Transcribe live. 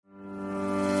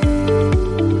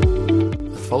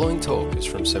following talk is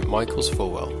from St Michael's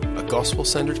Fulwell, a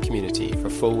gospel-centered community for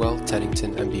Fulwell,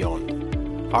 Teddington and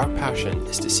beyond. Our passion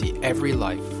is to see every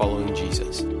life following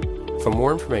Jesus. For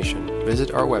more information,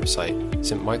 visit our website,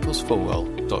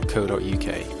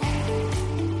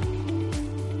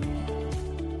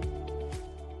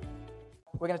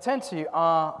 stmichaelsfulwell.co.uk. We're going to turn to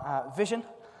our vision,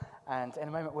 and in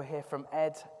a moment we'll hear from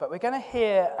Ed, but we're going to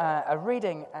hear a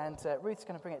reading, and Ruth's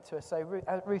going to bring it to us. So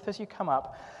Ruth, as you come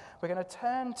up, we're going to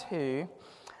turn to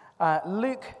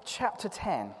Luke chapter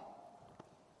 10.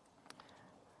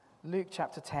 Luke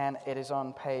chapter 10, it is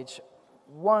on page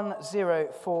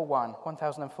 1041.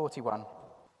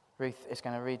 Ruth is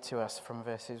going to read to us from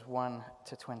verses 1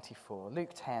 to 24.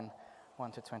 Luke 10,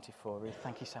 1 to 24. Ruth,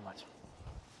 thank you so much.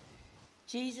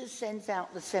 Jesus sends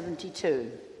out the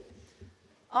 72.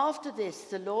 After this,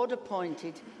 the Lord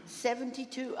appointed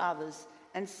 72 others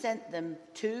and sent them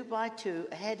 2 by 2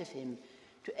 ahead of him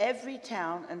to every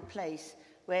town and place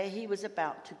where he was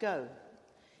about to go.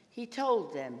 He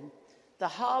told them, "The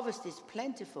harvest is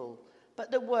plentiful,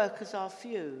 but the workers are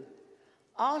few.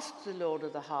 Ask the Lord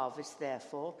of the harvest,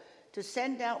 therefore, to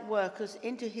send out workers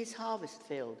into his harvest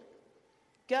field.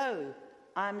 Go,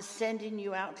 I am sending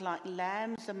you out like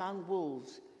lambs among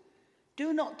wolves.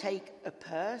 Do not take a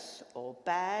purse or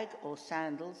bag or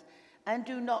sandals, and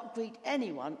do not greet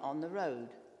anyone on the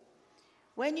road.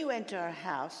 When you enter a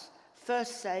house,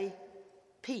 first say,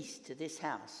 'Peace to this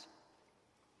house.'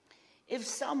 If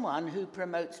someone who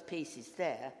promotes peace is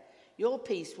there, your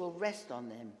peace will rest on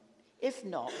them. If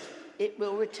not, it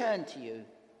will return to you.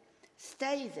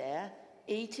 Stay there,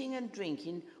 eating and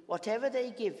drinking whatever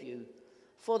they give you,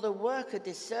 for the worker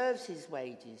deserves his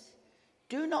wages.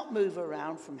 Do not move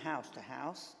around from house to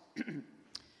house.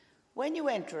 When you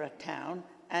enter a town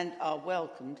and are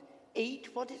welcomed,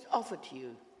 eat what is offered to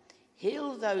you.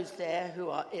 Heal those there who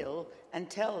are ill and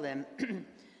tell them,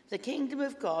 'The kingdom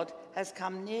of God has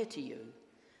come near to you.'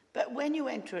 But when you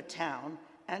enter a town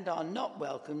and are not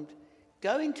welcomed,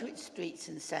 go into its streets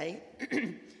and say,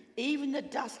 'Even the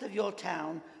dust of your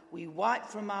town we wipe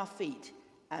from our feet,'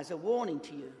 as a warning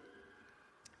to you.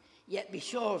 Yet be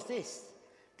sure of this,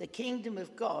 the kingdom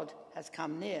of God has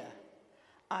come near.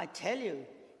 I tell you,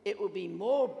 it will be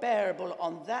more bearable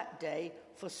on that day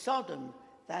for Sodom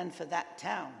than for that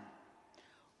town.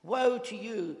 Woe to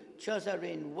you,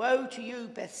 Chorazin! Woe to you,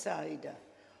 Bethsaida!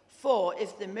 For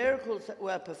if the miracles that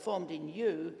were performed in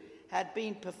you had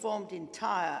been performed in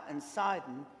Tyre and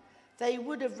Sidon, they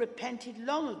would have repented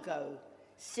long ago,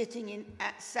 sitting in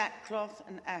sackcloth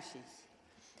and ashes.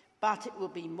 But it will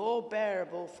be more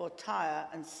bearable for Tyre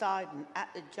and Sidon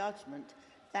at the judgment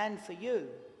than for you.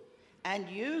 And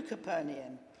you,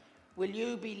 Capernaum, will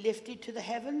you be lifted to the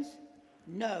heavens?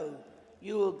 No,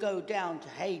 you will go down to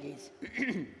Hades.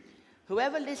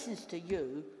 Whoever listens to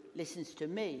you listens to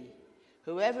me.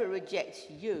 Whoever rejects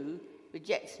you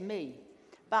rejects me.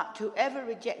 But whoever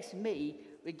rejects me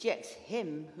rejects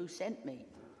him who sent me."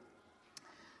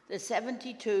 The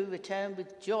 72 returned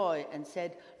with joy and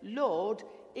said, "Lord,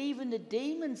 even the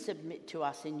demons submit to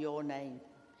us in your name."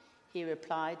 He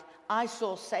replied, "I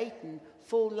saw Satan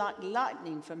fall like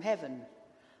lightning from heaven.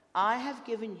 I have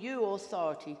given you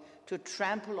authority to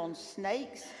trample on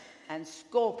snakes and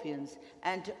scorpions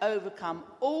and to overcome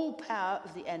all power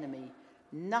of the enemy.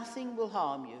 Nothing will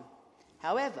harm you.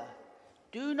 However,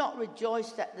 do not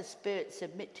rejoice that the spirits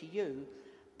submit to you,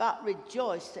 but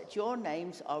rejoice that your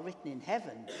names are written in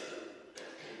heaven."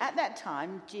 At that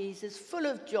time, Jesus, full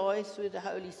of joy through the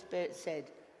Holy Spirit, said,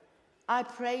 "I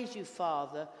praise you,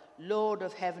 Father, Lord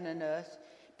of heaven and earth,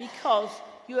 because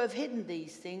you have hidden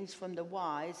these things from the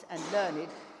wise and learned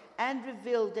and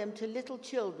revealed them to little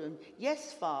children.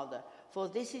 Yes, Father, for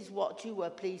this is what you were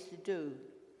pleased to do.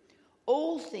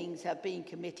 All things have been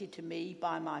committed to me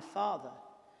by my Father.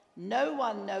 No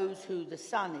one knows who the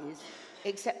Son is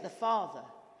except the Father,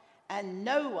 and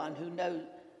no one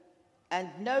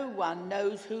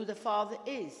knows who the Father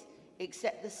is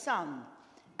except the Son,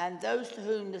 and those to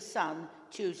whom the Son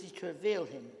chooses to reveal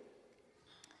him."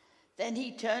 Then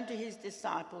he turned to his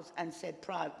disciples and said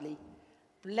privately,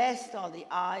 "Blessed are the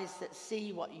eyes that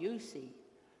see what you see.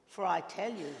 For I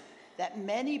tell you that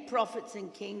many prophets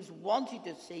and kings wanted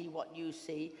to see what you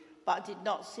see, but did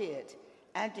not see it,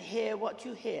 and to hear what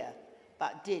you hear,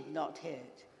 but did not hear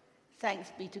it." Thanks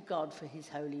be to God for his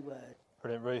holy word.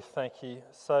 Brilliant, Ruth. Thank you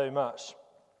so much.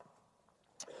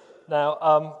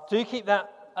 Now, do keep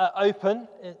that open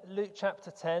in Luke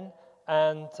chapter 10.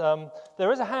 And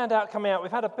there is a handout coming out.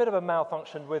 We've had a bit of a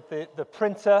malfunction with the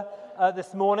printer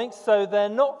this morning, so there are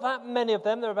not that many of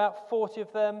them. There are about 40 of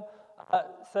them.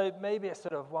 So maybe it's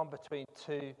sort of one between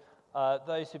two.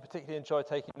 Those who particularly enjoy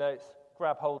taking notes,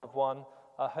 grab hold of one.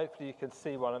 hopefully you can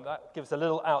see one, and that gives a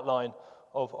little outline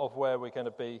of where we're going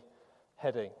to be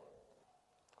heading.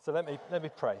 So let me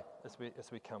pray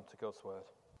as we come to God's word.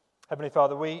 Heavenly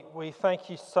Father, we thank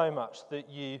you so much that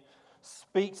you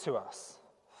speak to us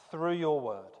through your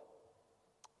word.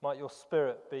 Might your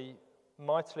Spirit be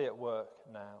mightily at work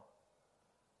now.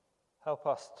 Help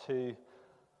us to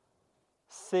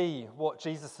see what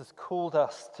Jesus has called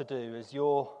us to do as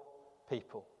your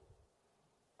people.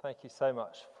 Thank you so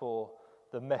much for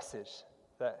the message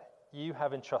that you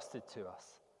have entrusted to us.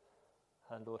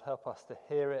 And Lord, help us to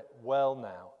hear it well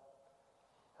now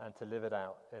and to live it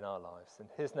out in our lives. In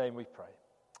his name we pray.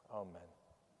 Amen.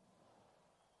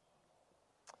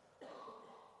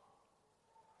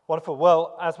 Wonderful.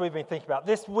 Well, as we've been thinking about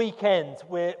this weekend,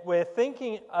 we're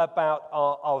thinking about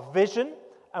our vision,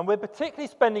 and we're particularly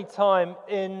spending time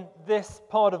in this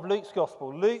part of Luke's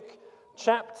Gospel, Luke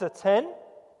chapter 10,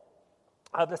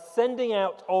 the sending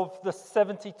out of the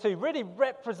 72, really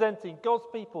representing God's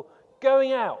people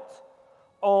going out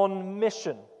on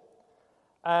mission.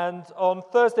 And on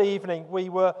Thursday evening, we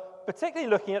were particularly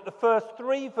looking at the first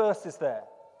 3 verses there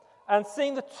and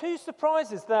seeing the 2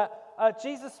 surprises that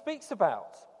Jesus speaks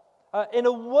about. In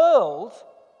a world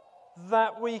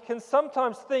that we can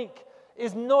sometimes think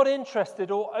is not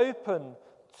interested or open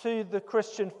to the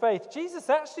Christian faith, Jesus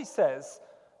actually says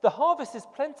the harvest is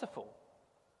plentiful.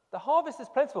 The harvest is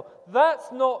plentiful.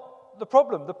 That's not the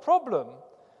problem. The problem,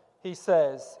 he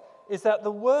says, is that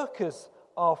the workers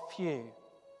are few.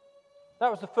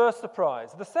 That was the first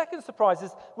surprise. The second surprise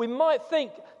is we might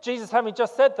think, Jesus having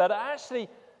just said that, actually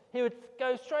he would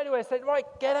go straight away and say, right,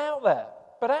 get out there.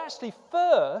 But actually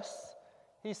first,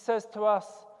 he says to us,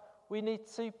 we need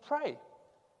to pray.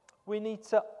 We need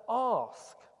to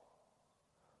ask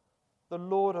the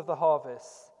Lord of the harvest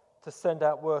to send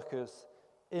out workers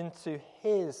into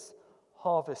his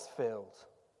harvest field.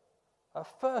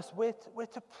 First, we're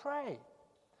to pray.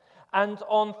 And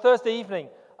on Thursday evening,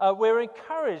 we're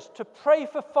encouraged to pray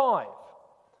for 5.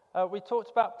 We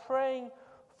talked about praying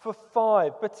for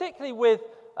 5, particularly with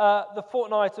the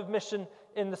fortnight of mission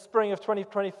in the spring of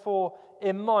 2024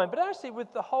 in mind, but actually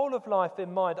with the whole of life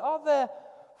in mind. Are there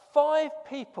 5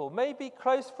 people, maybe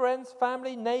close friends,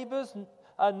 family, neighbours,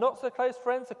 not so close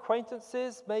friends,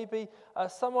 acquaintances, maybe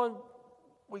someone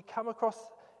we come across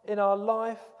in our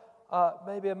life,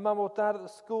 maybe a mum or dad at the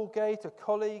school gate, a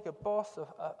colleague, a boss,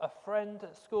 a friend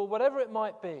at school, whatever it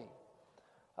might be,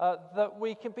 that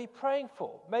we can be praying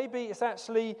for. Maybe it's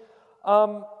actually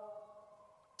an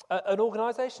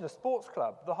organisation, a sports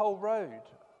club, the whole road,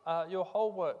 your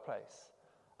whole workplace.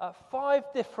 5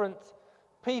 different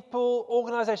people,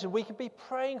 organisations we can be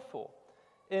praying for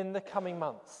in the coming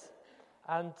months,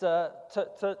 and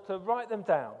to write them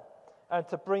down and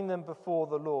to bring them before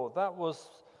the Lord. That was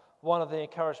one of the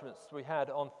encouragements we had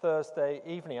on Thursday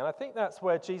evening, and I think that's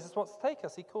where Jesus wants to take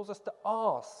us. He calls us to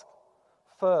ask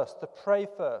first, to pray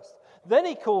first. Then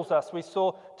he calls us, we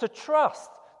saw, to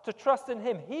trust in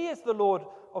him. He is the Lord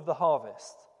of the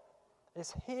harvest.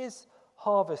 It's his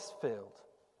harvest field.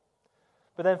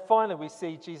 But then finally we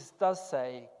see Jesus does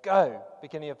say, go,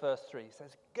 beginning of verse 3. He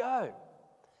says, go.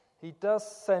 He does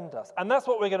send us. And that's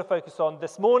what we're going to focus on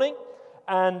this morning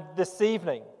and this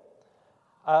evening.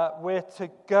 We're to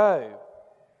go,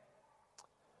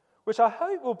 which I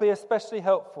hope will be especially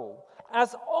helpful,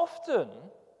 as often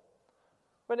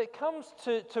when it comes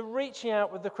to reaching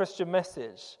out with the Christian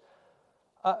message,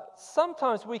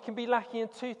 sometimes we can be lacking in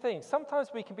 2 things. Sometimes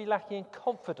we can be lacking in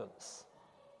confidence,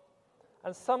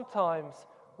 and sometimes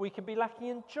we can be lacking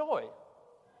in joy,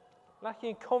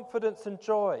 lacking in confidence and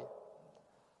joy.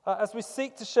 As we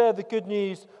seek to share the good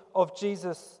news of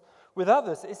Jesus with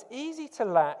others, it's easy to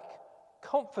lack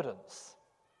confidence.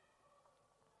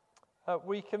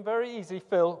 We can very easily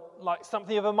feel like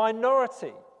something of a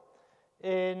minority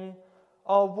in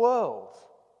our world,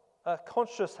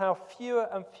 conscious how fewer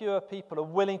and fewer people are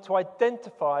willing to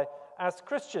identify as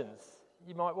Christians.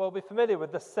 You might well be familiar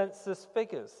with the census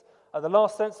figures. The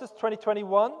last census,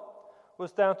 2021,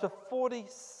 was down to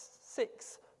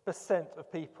 46%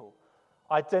 of people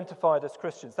identified as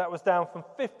Christians. That was down from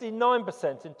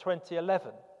 59% in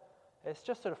 2011. It's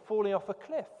just sort of falling off a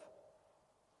cliff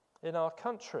in our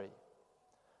country.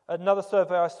 Another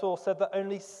survey I saw said that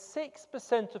only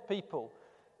 6% of people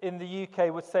in the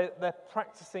UK would say that they're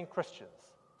practicing Christians.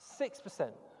 6%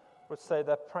 would say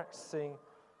they're practicing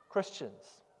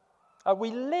Christians.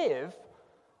 We live,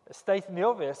 stating the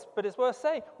obvious, but it's worth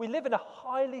saying, we live in a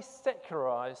highly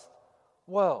secularized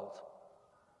world.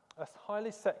 A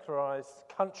highly secularized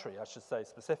country, I should say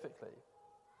specifically.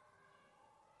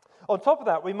 On top of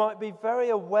that, we might be very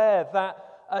aware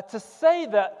that to say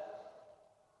that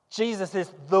Jesus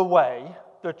is the way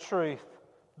the truth,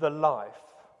 the life,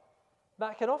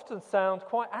 that can often sound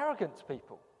quite arrogant to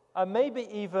people, and maybe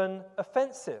even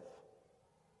offensive.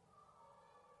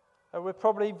 And we're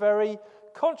probably very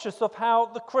conscious of how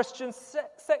the Christian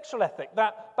sexual ethic,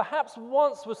 that perhaps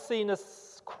once was seen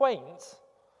as quaint,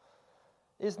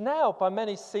 is now by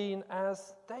many seen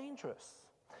as dangerous.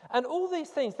 And all these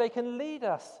things, they can lead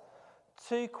us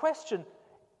to question,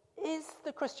 is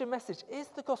the Christian message, is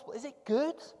the gospel, is it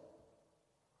good?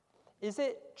 Is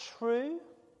it true?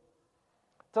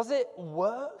 Does it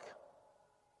work?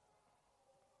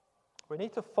 We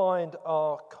need to find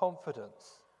our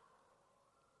confidence.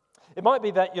 It might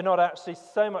be that you're not actually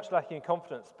so much lacking in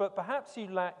confidence, but perhaps you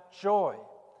lack joy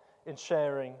in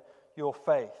sharing your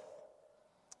faith.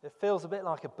 It feels a bit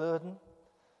like a burden,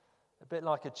 a bit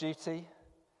like a duty.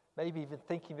 Maybe even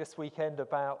thinking this weekend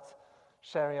about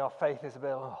sharing our faith is a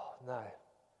bit, oh no,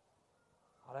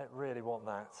 I don't really want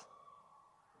that.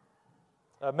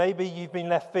 Maybe you've been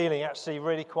left feeling actually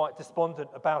really quite despondent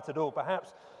about it all.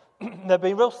 Perhaps there have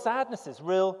been real sadnesses,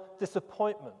 real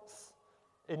disappointments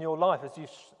in your life as you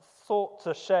sought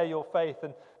to share your faith,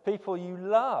 and people you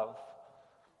love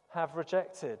have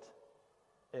rejected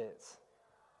it.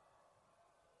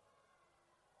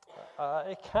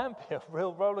 It can be a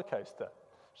real roller coaster,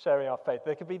 sharing our faith.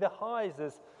 There can be the highs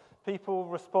as people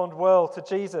respond well to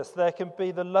Jesus. There can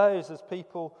be the lows as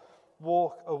people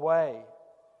walk away.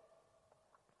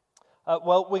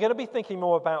 Well, we're going to be thinking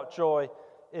more about joy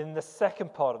in the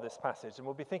second part of this passage, and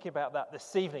we'll be thinking about that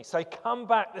this evening. So come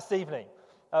back this evening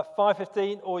at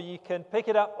 5:15, or you can pick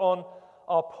it up on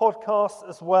our podcast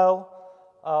as well.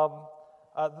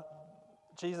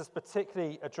 Jesus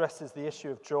particularly addresses the issue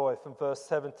of joy from verse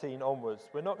 17 onwards.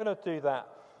 We're not going to do that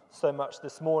so much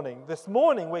this morning. This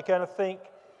morning we're going to think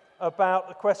about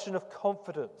the question of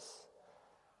confidence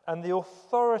and the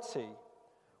authority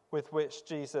with which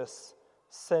Jesus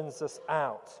sends us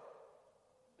out.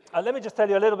 Let me just tell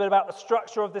you a little bit about the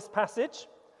structure of this passage.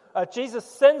 Jesus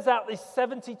sends out these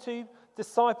 72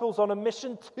 disciples on a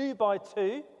mission, 2 by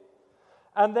 2.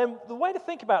 And then the way to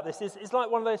think about this is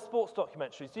like one of those sports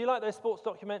documentaries. Do you like those sports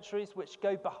documentaries which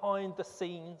go behind the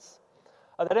scenes?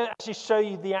 They don't actually show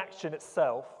you the action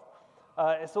itself.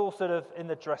 It's all sort of in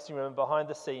the dressing room, behind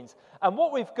the scenes. And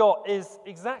what we've got is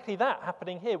exactly that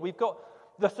happening here. We've got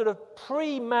the sort of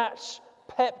pre-match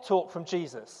pep talk from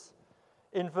Jesus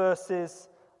in verses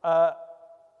 2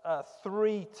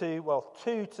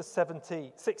 to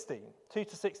 16. 2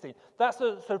 to 16. That's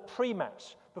the sort of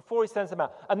pre-match before he sends them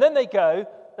out. And then they go,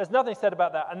 there's nothing said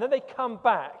about that. And then they come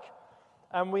back,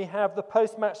 and we have the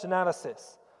post-match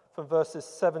analysis from verses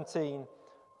 17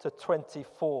 to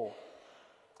 24.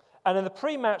 And in the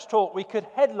pre-match talk, we could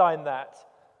headline that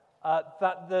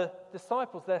the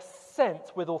disciples, they're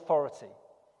sent with authority.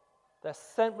 They're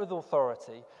sent with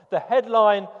authority. The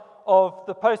headline of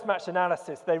the post-match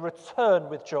analysis, they return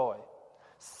with joy.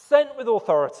 Sent with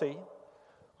authority,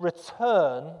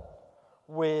 return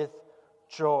with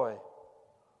joy.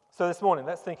 So this morning,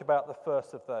 let's think about the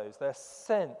first of those. They're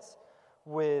sent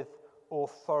with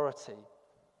authority.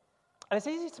 And it's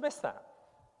easy to miss that.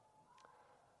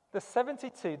 The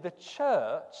 72, the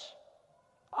church,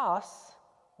 us,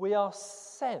 we are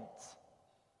sent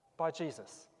by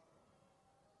Jesus.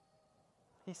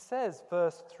 He says,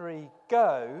 verse 3,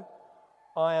 "Go,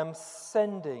 I am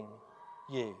sending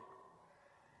you."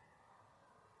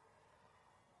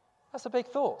 That's a big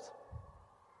thought.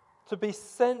 To be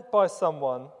sent by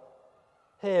someone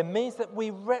here means that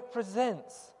we represent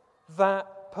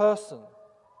that person.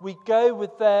 We go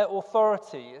with their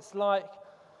authority. It's like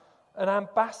an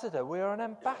ambassador. We are an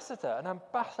ambassador.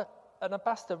 An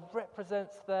ambassador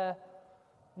represents their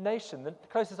nation. The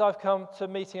closest I've come to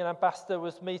meeting an ambassador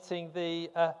was meeting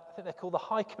I think they're called the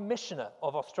High Commissioner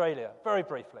of Australia, very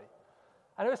briefly.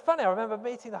 And it was funny, I remember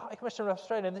meeting the High Commissioner of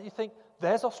Australia, and you think,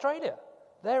 there's Australia.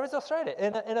 There is Australia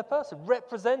in a person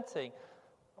representing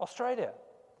Australia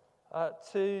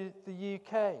to the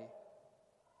UK.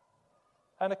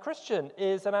 And a Christian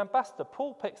is an ambassador.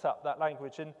 Paul picks up that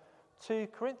language in 2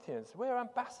 Corinthians. We're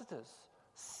ambassadors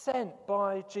sent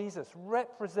by Jesus,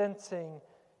 representing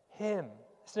him.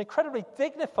 It's an incredibly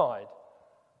dignified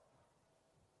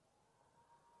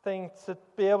thing to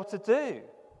be able to do.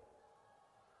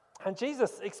 And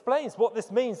Jesus explains what this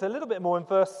means a little bit more in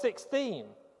verse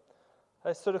 16.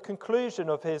 A sort of conclusion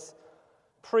of his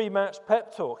pre-match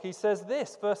pep talk. He says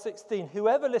this, verse 16,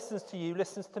 "Whoever listens to you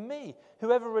listens to me.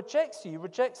 Whoever rejects you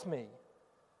rejects me.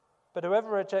 But whoever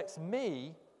rejects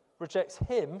me rejects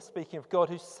him," speaking of God,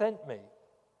 "who sent me."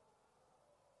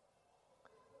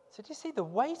 So do you see the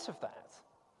weight of that?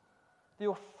 The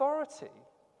authority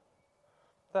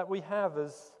that we have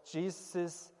as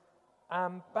Jesus'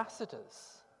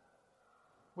 ambassadors.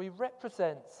 We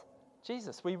represent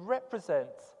Jesus. We represent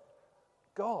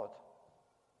God.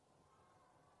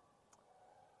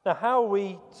 Now, how are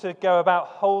we to go about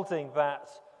holding that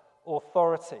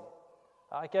authority?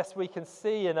 I guess we can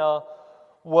see in our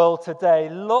world today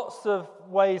lots of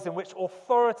ways in which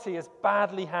authority is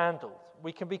badly handled.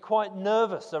 We can be quite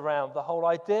nervous around the whole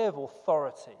idea of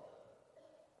authority,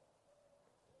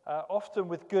 often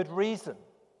with good reason.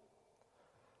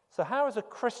 So how is a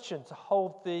Christian to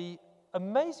hold the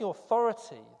amazing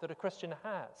authority that a Christian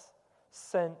has,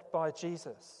 sent by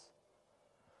Jesus?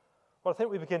 Well, I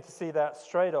think we begin to see that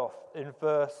straight off in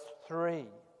verse 3.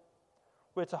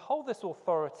 We're to hold this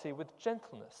authority with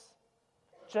gentleness,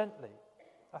 gently.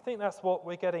 I think that's what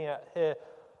we're getting at here.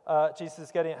 Jesus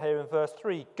is getting at here in verse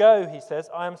 3. Go, he says,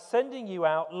 I am sending you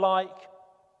out like...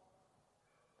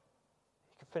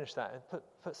 You could finish that and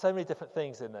put so many different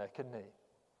things in there, couldn't he?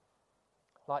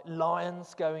 Like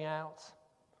lions going out.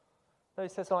 No, he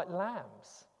says like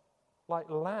lambs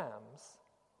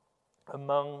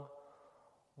among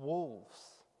wolves.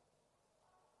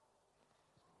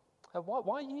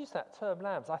 Why use that term,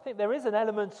 lambs? I think there is an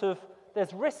element of,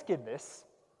 there's risk in this,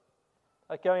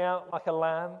 going out like a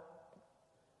lamb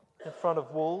in front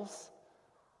of wolves.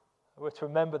 We're to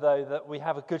remember, though, that we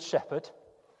have a good shepherd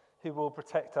who will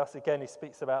protect us. Again, he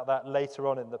speaks about that later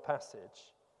on in the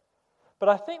passage. But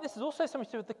I think this is also something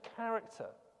to do with the character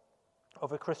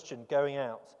of a Christian going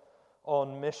out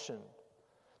on mission.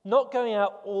 Not going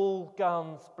out all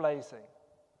guns blazing.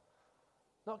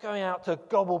 Not going out to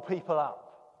gobble people up.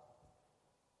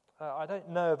 I don't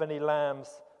know of any lambs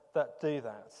that do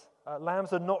that.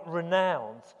 Lambs are not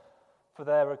renowned for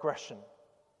their aggression.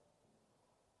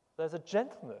 There's a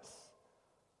gentleness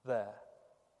there.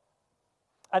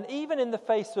 And even in the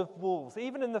face of wolves,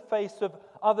 even in the face of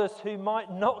others who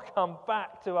might not come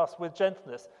back to us with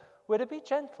gentleness, we're to be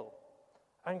gentle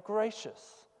and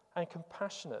gracious and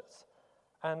compassionate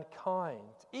and kind,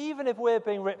 even if we're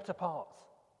being ripped apart.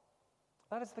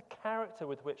 That is the character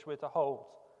with which we're to hold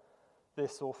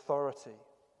this authority.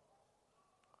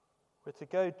 We're to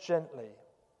go gently.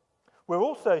 We're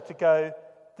also to go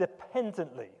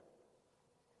dependently.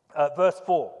 Verse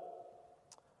 4,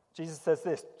 Jesus says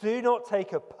this, do not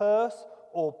take a purse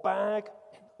or bag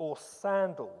or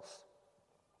sandals.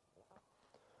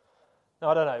 Now,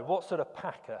 I don't know, what sort of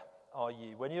packer are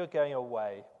you when you're going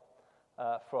away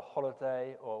for a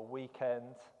holiday or a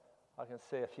weekend? I can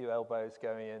see a few elbows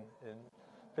going in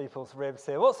people's ribs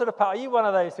here. What sort of packer? Are you one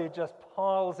of those who just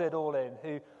piles it all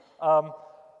in,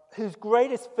 whose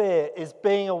greatest fear is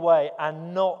being away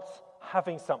and not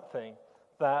having something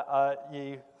that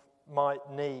you might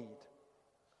need?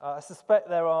 I suspect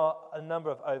there are a number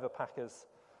of overpackers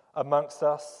amongst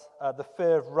us. The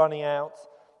fear of running out,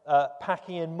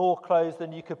 packing in more clothes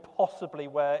than you could possibly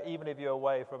wear, even if you're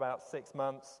away for about 6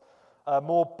 months,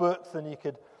 more books than you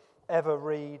could ever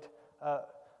read,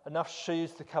 enough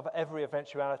shoes to cover every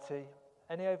eventuality.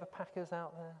 Any overpackers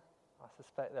out there? I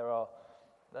suspect there are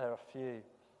a few.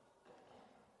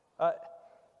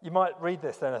 You might read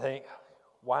this then and think,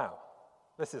 wow,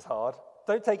 this is hard.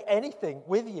 Don't take anything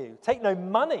with you. Take no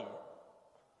money,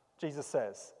 Jesus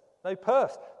says. No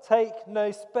purse. Take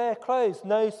no spare clothes,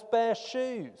 no spare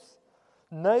shoes,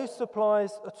 no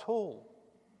supplies at all.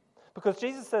 Because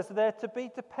Jesus says they're to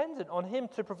be dependent on him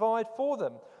to provide for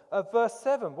them. Verse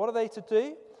 7, what are they to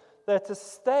do? They're to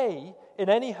stay in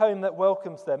any home that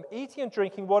welcomes them, eating and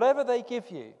drinking whatever they give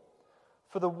you,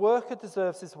 for the worker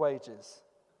deserves his wages.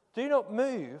 Do not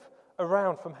move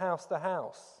around from house to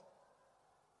house.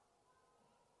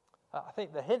 I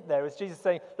think the hint there is Jesus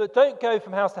saying, look, don't go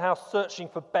from house to house searching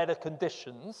for better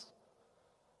conditions.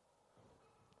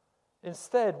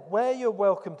 Instead, where you're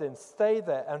welcomed in, stay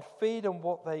there and feed on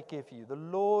what they give you. The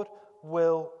Lord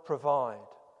will provide.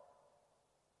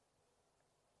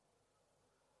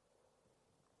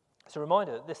 It's a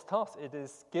reminder that this task, it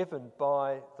is given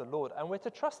by the Lord, and we're to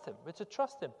trust him. We're to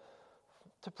trust him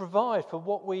to provide for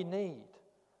what we need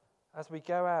as we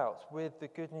go out with the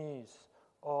good news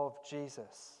of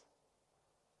Jesus.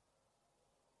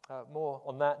 More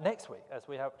on that next week, as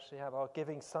we actually have our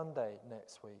Giving Sunday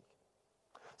next week.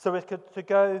 So we're to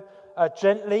go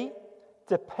gently,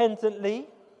 dependently.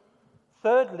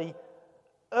 Thirdly,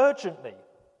 urgently.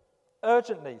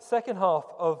 Urgently. Second half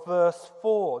of verse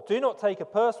 4. Do not take a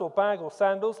purse or bag or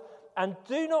sandals, and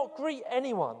do not greet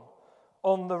anyone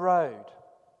on the road.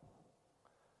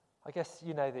 I guess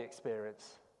you know the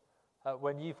experience.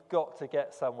 When you've got to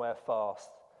get somewhere fast,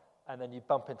 and then you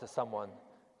bump into someone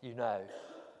you know.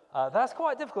 That's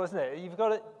quite difficult, isn't it? You've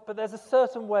got it, but there's a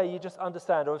certain way you just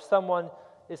understand. Or if someone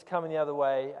is coming the other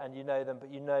way and you know them, but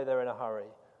you know they're in a hurry,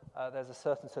 there's a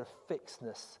certain sort of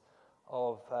fixedness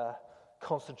of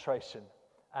concentration.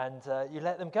 And you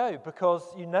let them go because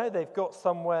you know they've got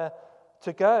somewhere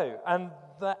to go. And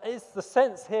that is the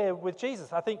sense here with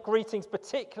Jesus. I think greetings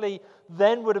particularly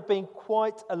then would have been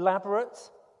quite elaborate.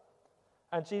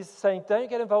 And Jesus is saying, don't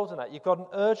get involved in that. You've got an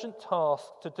urgent task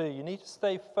to do. You need to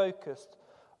stay focused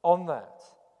on that.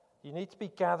 You need to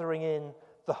be gathering in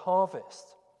the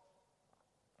harvest.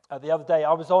 The other day,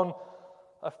 I was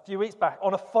a few weeks back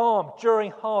on a farm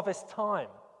during harvest time.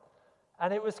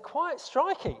 And it was quite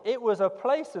striking. It was a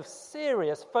place of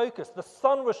serious focus. The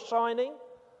sun was shining,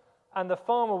 and the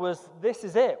farmer was, this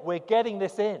is it, we're getting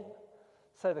this in.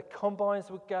 So the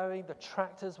combines were going, the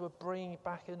tractors were bringing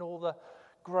back in all the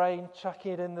grain,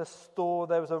 chucking it in the store.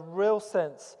 There was a real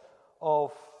sense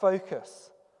of focus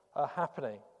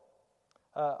happening,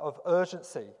 of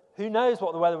urgency. Who knows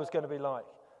what the weather was going to be like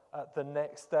the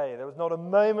next day? There was not a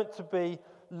moment to be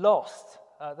lost.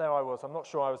 There I was. I'm not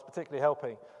sure I was particularly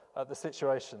helping the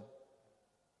situation.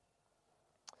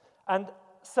 And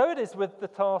so it is with the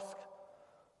task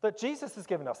that Jesus has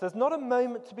given us. There's not a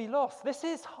moment to be lost. This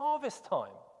is harvest time.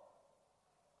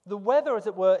 The weather, as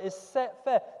it were, is set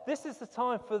fair. This is the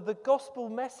time for the gospel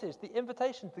message, the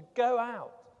invitation to go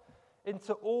out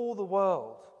into all the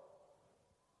world.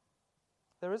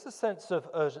 There is a sense of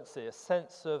urgency, a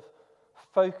sense of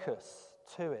focus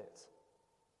to it.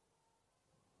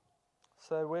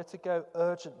 So we're to go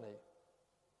urgently.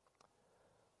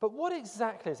 But what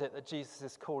exactly is it that Jesus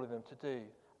is calling them to do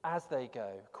as they go,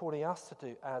 calling us to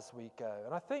do as we go?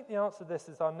 And I think the answer to this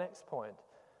is our next point.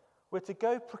 We're to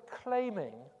go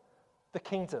proclaiming the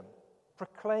kingdom.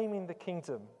 Proclaiming the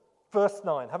kingdom. Verse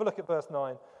 9. Have a look at verse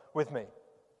 9 with me.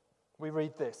 We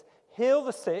read this. Heal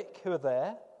the sick who are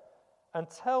there and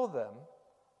tell them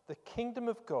the kingdom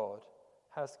of God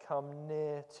has come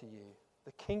near to you.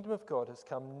 The kingdom of God has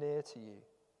come near to you.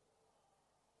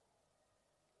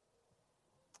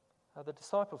 The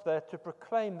disciples there to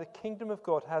proclaim the kingdom of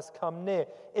God has come near.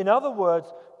 In other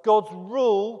words, God's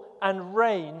rule and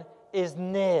reign is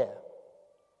near.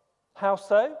 How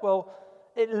so? Well,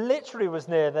 it literally was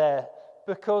near there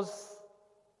because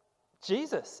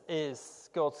Jesus is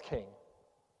God's king.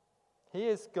 He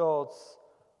is God's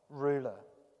ruler.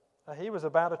 He was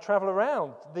about to travel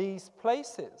around these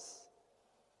places.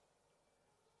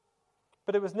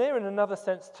 But it was near in another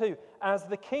sense too. As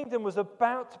the kingdom was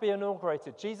about to be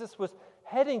inaugurated, Jesus was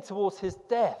heading towards his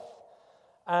death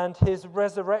and his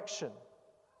resurrection.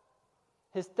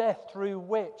 His death through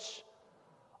which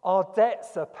our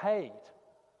debts are paid,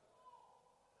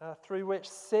 through which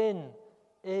sin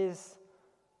is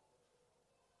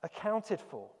accounted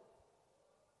for,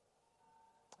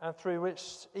 and through which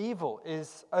evil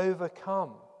is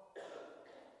overcome.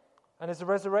 And his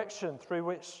resurrection through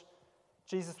which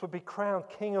Jesus would be crowned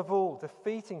King of all,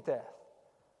 defeating death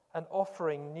and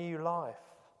offering new life.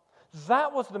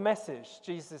 That was the message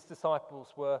Jesus' disciples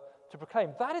were to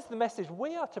proclaim. That is the message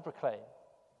we are to proclaim.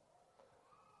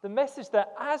 The message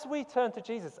that as we turn to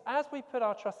Jesus, as we put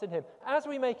our trust in him, as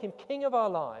we make him King of our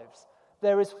lives,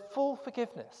 there is full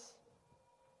forgiveness.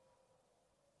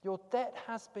 Your debt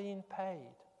has been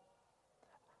paid.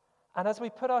 And as we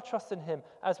put our trust in him,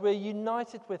 as we're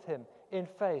united with him in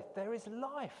faith, there is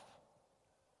life.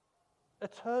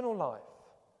 Eternal life.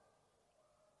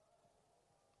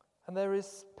 And there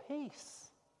is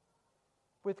peace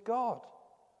with God.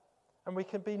 And we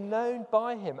can be known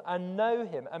by him and know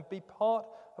him and be part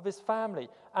of his family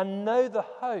and know the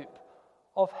hope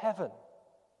of heaven.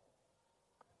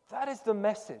 That is the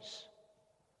message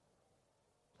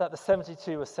that the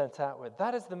 72 were sent out with.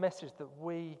 That is the message that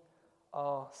we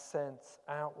are sent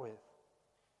out with.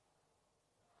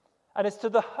 And it's to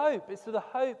the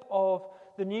hope of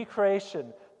the new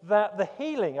creation that the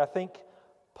healing, I think,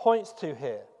 points to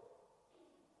here.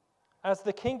 As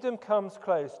the kingdom comes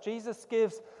close, Jesus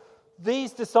gives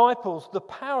these disciples the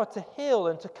power to heal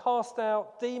and to cast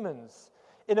out demons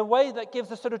in a way that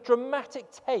gives a sort of dramatic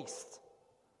taste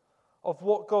of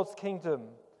what God's kingdom,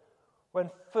 when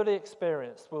fully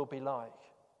experienced, will be like.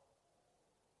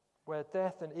 Where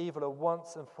death and evil are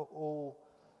once and for all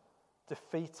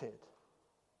defeated.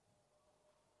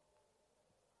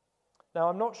 Now,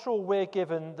 I'm not sure we're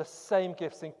given the same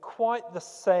gifts in quite the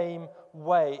same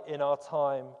way in our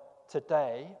time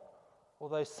today,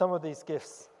 although some of these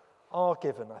gifts are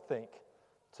given, I think,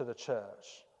 to the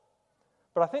church.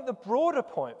 But I think the broader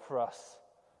point for us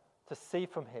to see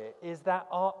from here is that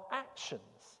our actions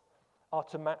are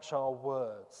to match our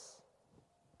words.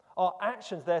 Our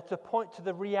actions there to point to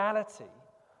the reality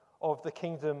of the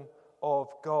kingdom of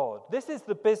God. This is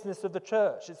the business of the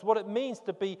church. It's what it means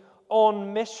to be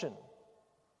on mission.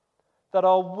 That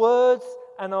our words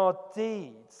and our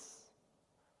deeds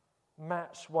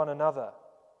match one another,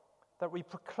 that we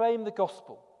proclaim the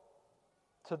gospel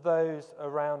to those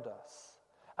around us,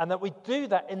 and that we do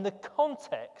that in the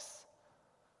context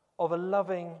of a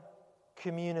loving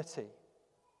community.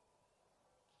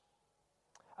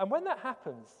 And when that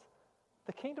happens,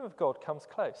 the kingdom of God comes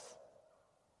close.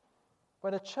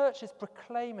 When a church is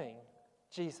proclaiming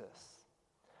Jesus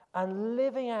and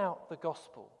living out the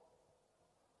gospel,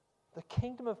 the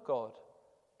kingdom of God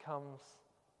comes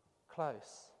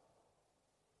close.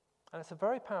 And it's a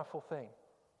very powerful thing.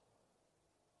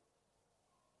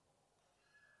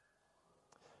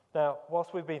 Now,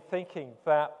 whilst we've been thinking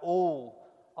that all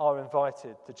are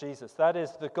invited to Jesus, that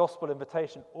is the gospel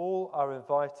invitation, all are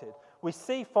invited, we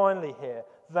see finally here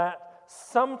that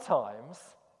sometimes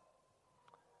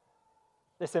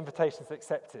this invitation is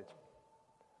accepted,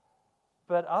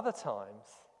 but other times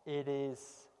it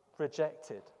is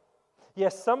rejected.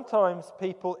 Yes, sometimes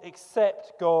people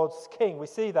accept God's king. We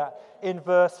see that in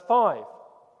verse 5.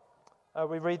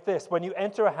 We read this: when you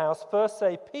enter a house, first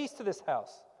say, peace to this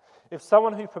house. If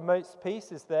someone who promotes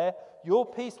peace is there, your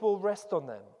peace will rest on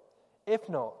them. If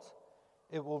not,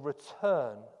 it will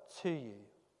return to you.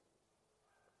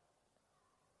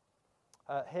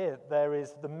 Here, there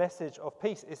is the message of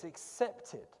peace. It's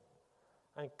accepted,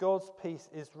 and God's peace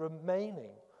is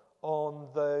remaining on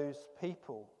those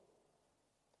people.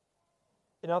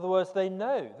 In other words, they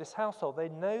know, this household, they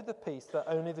know the peace that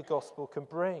only the gospel can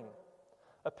bring.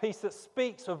 A peace that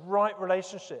speaks of right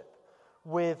relationship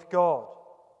with God.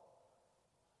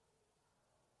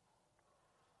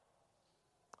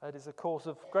 It is a cause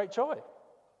of great joy.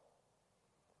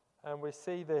 And we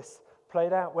see this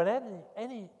played out when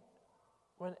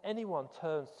anyone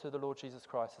turns to the Lord Jesus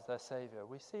Christ as their Saviour.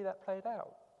 We see that played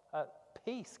out.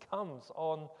 Peace comes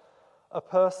on a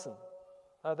person.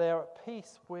 They are at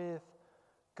peace with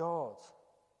God.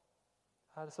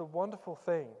 And it's a wonderful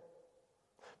thing.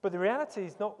 But the reality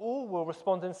is not all will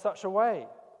respond in such a way.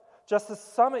 Just as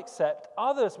some accept,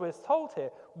 others, we're told here,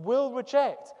 will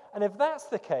reject. And if that's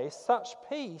the case, such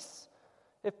peace,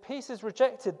 if peace is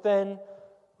rejected, then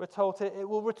we're told here it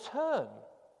will return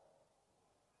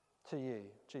to you,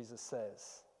 Jesus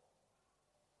says.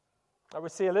 And we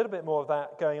see a little bit more of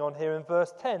that going on here in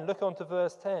verse 10. Look on to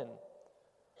verse 10.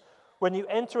 When you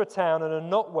enter a town and are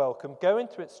not welcome, go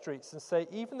into its streets and say,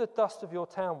 even the dust of your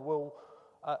town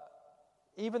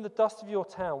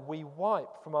we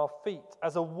wipe from our feet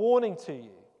as a warning to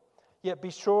you. Yet be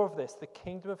sure of this, the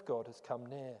kingdom of God has come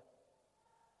near.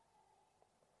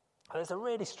 And there's a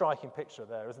really striking picture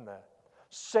there, isn't there?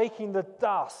 Shaking the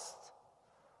dust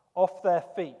off their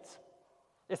feet.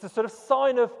 It's a sort of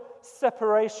sign of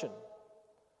separation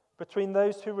between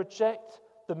those who reject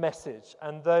the message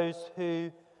and those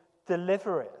who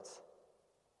deliver it.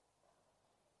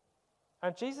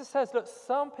 And Jesus says, look,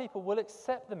 some people will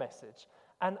accept the message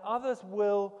and others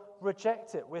will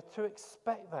reject it. We're to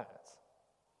expect that.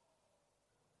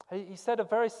 He said a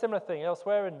very similar thing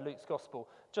elsewhere in Luke's gospel,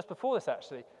 just before this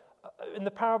actually, in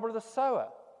the parable of the sower.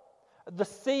 The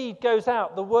seed goes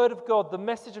out, the word of God, the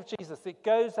message of Jesus, it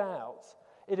goes out.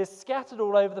 It is scattered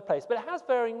all over the place, but it has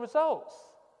varying results.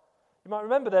 You might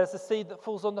remember there's a seed that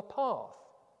falls on the path.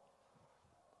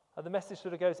 And the message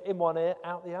sort of goes in one ear,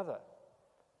 out the other.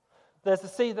 There's the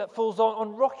seed that falls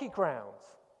on rocky ground.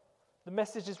 The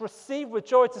message is received with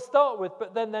joy to start with,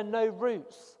 but then there are no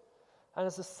roots. And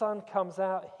as the sun comes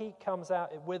out, heat comes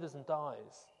out, it withers and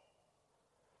dies.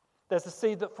 There's the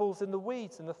seed that falls in the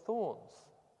weeds and the thorns,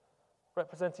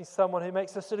 representing someone who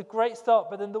makes a sort of great start,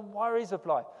 but then the worries of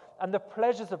life and the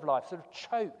pleasures of life sort of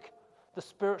choke the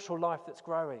spiritual life that's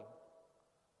growing.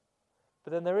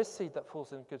 But then there is seed that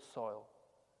falls in good soil,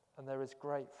 and there is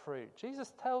great fruit.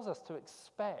 Jesus tells us to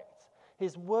expect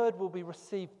his word will be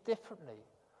received differently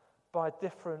by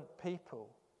different people.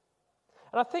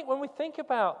 And I think when we think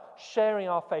about sharing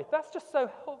our faith, that's just so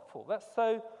helpful. That's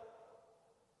so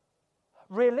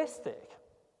realistic.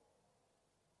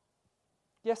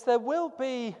 Yes, there will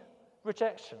be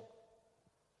rejection,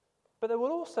 but there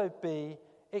will also be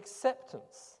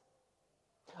acceptance.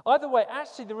 Either way,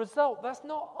 actually, the result, that's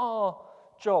not our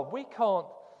job. We can't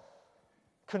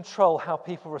control how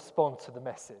people respond to the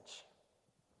message.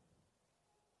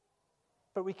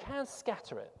 But we can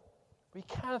scatter it. We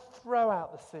can throw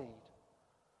out the seed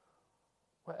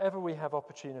wherever we have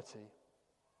opportunity.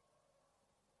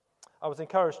 I was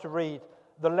encouraged to read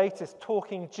the latest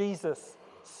Talking Jesus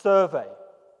survey.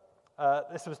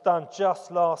 This was done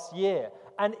just last year.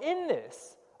 And in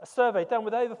this, a survey done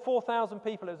with over 4,000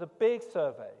 people, it was a big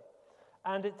survey,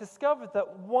 and it discovered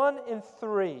that 1 in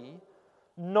 3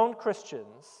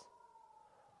 non-Christians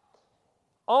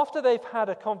After they've had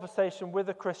a conversation with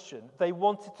a Christian, they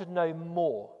wanted to know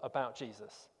more about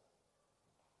Jesus.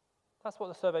 That's what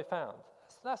the survey found.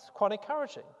 That's quite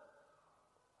encouraging.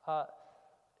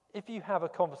 If you have a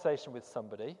conversation with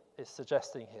somebody, it's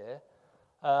suggesting here,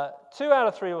 2 out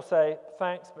of 3 will say,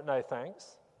 thanks, but no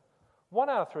thanks. 1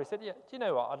 out of 3 said, yeah, do you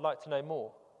know what? I'd like to know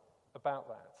more about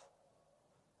that.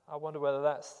 I wonder whether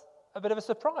that's a bit of a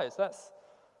surprise. That's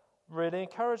really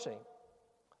encouraging.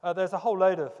 There's a whole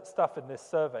load of stuff in this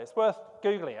survey. It's worth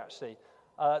Googling, actually.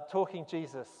 Talking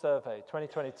Jesus Survey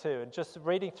 2022, and just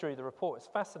reading through the report. It's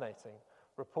a fascinating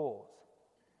report.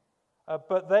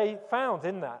 But they found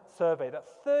in that survey that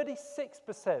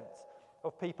 36%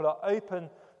 of people are open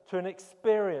to an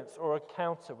experience or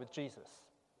encounter with Jesus,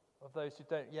 of those who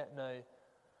don't yet know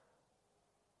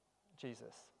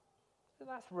Jesus. So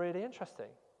that's really interesting.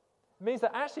 It means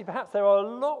that actually perhaps there are a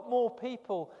lot more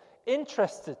people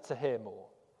interested to hear more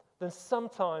than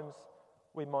sometimes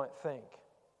we might think.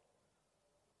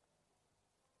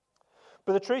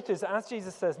 But the truth is, as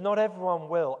Jesus says, not everyone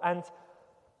will. And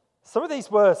some of these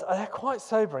words, they're quite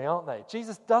sobering, aren't they?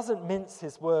 Jesus doesn't mince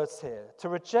his words here. To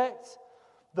reject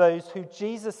those who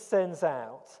Jesus sends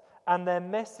out and their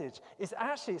message is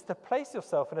actually, it's to place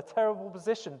yourself in a terrible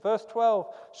position. Verse 12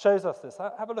 shows us this.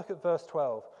 Have a look at verse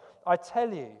 12. I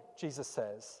tell you, Jesus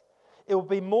says, it will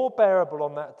be more bearable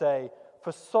on that day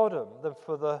for Sodom than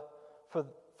for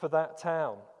that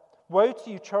town. Woe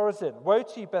to you, Chorazin! Woe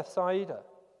to you, Bethsaida!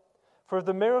 For if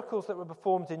the miracles that were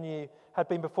performed in you had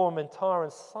been performed in Tyre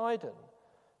and Sidon,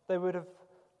 they would have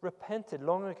repented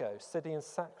long ago, sitting in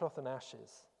sackcloth and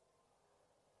ashes.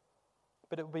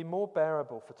 But it will be more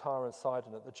bearable for Tyre and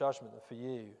Sidon at the judgment than for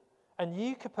you. And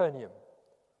you, Capernaum,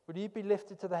 will you be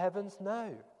lifted to the heavens?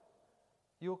 No,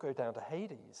 you'll go down to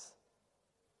Hades.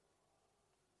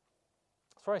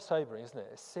 It's very sobering, isn't it?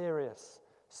 It's serious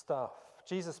stuff.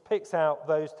 Jesus picks out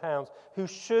those towns who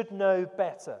should know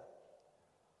better,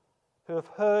 who have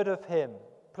heard of him,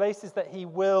 places that he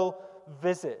will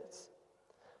visit.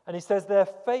 And he says their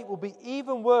fate will be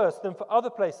even worse than for other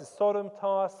places, Sodom,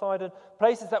 Tyre, Sidon,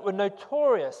 places that were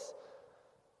notorious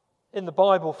in the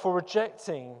Bible for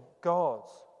rejecting God.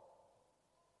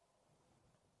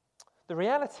 The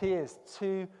reality is,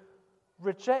 to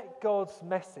reject God's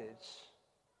message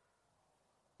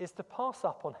is to pass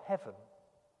up on heaven,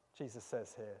 Jesus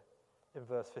says here in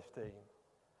verse 15,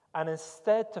 and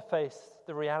instead to face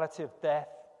the reality of death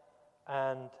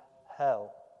and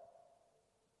hell.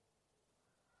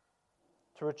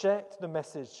 To reject the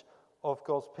message of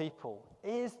God's people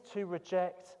is to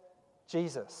reject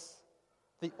Jesus,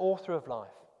 the author of life,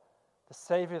 the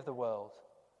Savior of the world.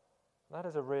 That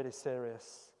is a really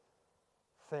serious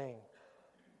thing.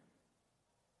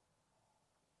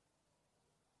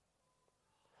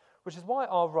 Which is why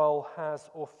our role has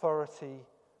authority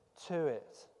to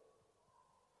it.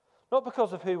 Not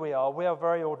because of who we are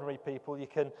very ordinary people. You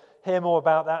can hear more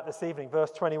about that this evening.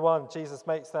 Verse 21, Jesus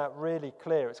makes that really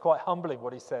clear. It's quite humbling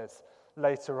what he says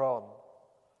later on.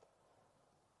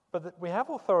 But that we have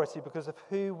authority because of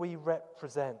who we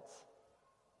represent.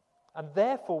 And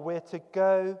therefore we're to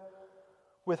go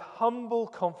with humble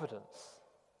confidence,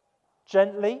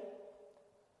 gently,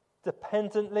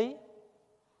 dependently,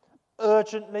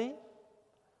 urgently,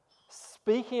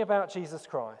 speaking about Jesus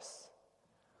Christ,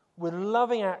 with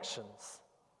loving actions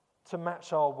to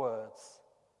match our words,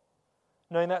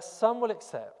 knowing that some will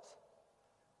accept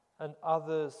and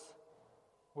others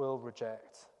will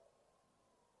reject.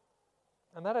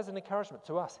 And that is an encouragement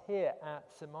to us here at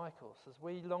St. Michael's, as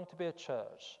we long to be a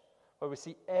church where we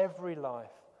see every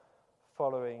life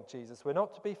following Jesus. We're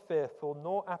not to be fearful,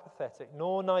 nor apathetic,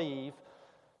 nor naive,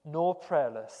 nor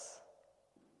prayerless,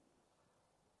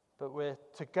 but we're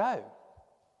to go,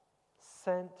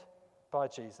 sent by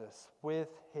Jesus with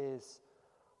his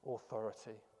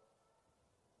authority.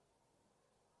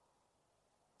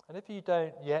 And if you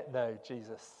don't yet know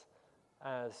Jesus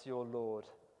as your Lord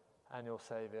and your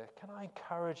Saviour, can I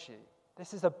encourage you?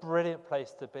 This is a brilliant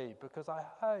place to be, because I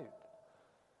hope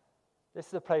this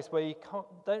is a place where you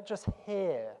don't just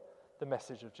hear the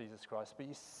message of Jesus Christ, but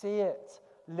you see it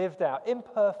lived out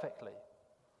imperfectly.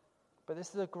 But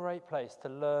this is a great place to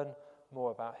learn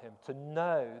more about him, to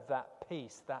know that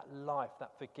peace, that life,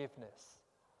 that forgiveness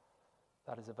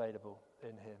that is available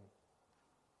in him.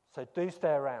 So do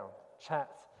stay around, chat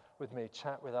with me,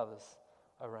 chat with others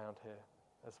around here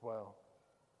as well.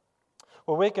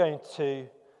 Well, we're going to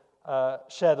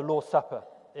share the Lord's Supper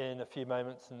in a few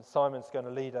moments, and Simon's going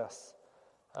to lead us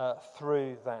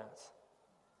through that.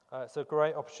 It's a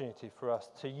great opportunity for us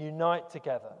to unite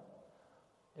together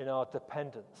in our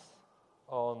dependence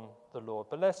on the Lord.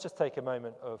 But let's just take a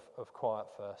moment of quiet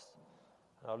first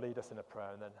I'll lead us in a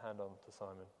prayer and then hand on to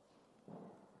Simon.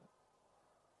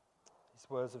 These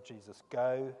words of Jesus,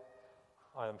 go,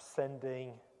 I am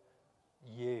sending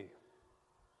you.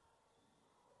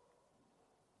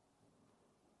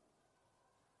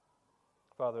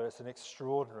 Father, it's an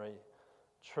extraordinary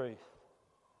truth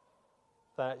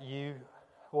that you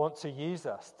want to use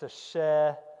us to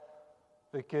share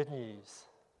the good news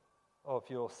of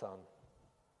your Son.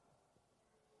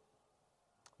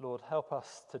 Lord, help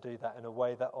us to do that in a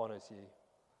way that honours you,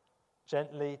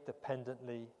 gently,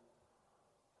 dependently,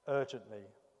 urgently,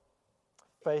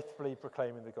 faithfully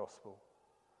proclaiming the gospel,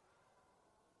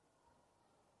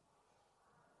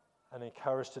 and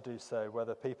encouraged to do so,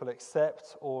 whether people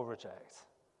accept or reject.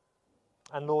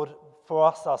 And Lord, for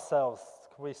us ourselves,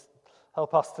 can we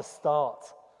help us to start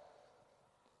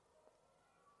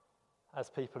as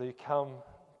people who come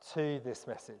to this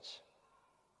message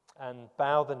and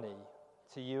bow the knee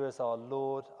to you as our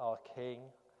Lord, our King,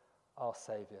 our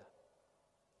Saviour.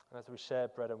 And as we share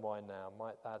bread and wine now,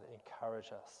 might that encourage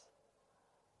us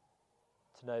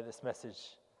to know this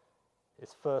message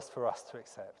is first for us to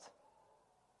accept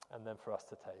and then for us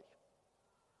to take.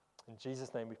 In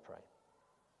Jesus' name we pray.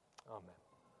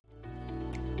 Amen.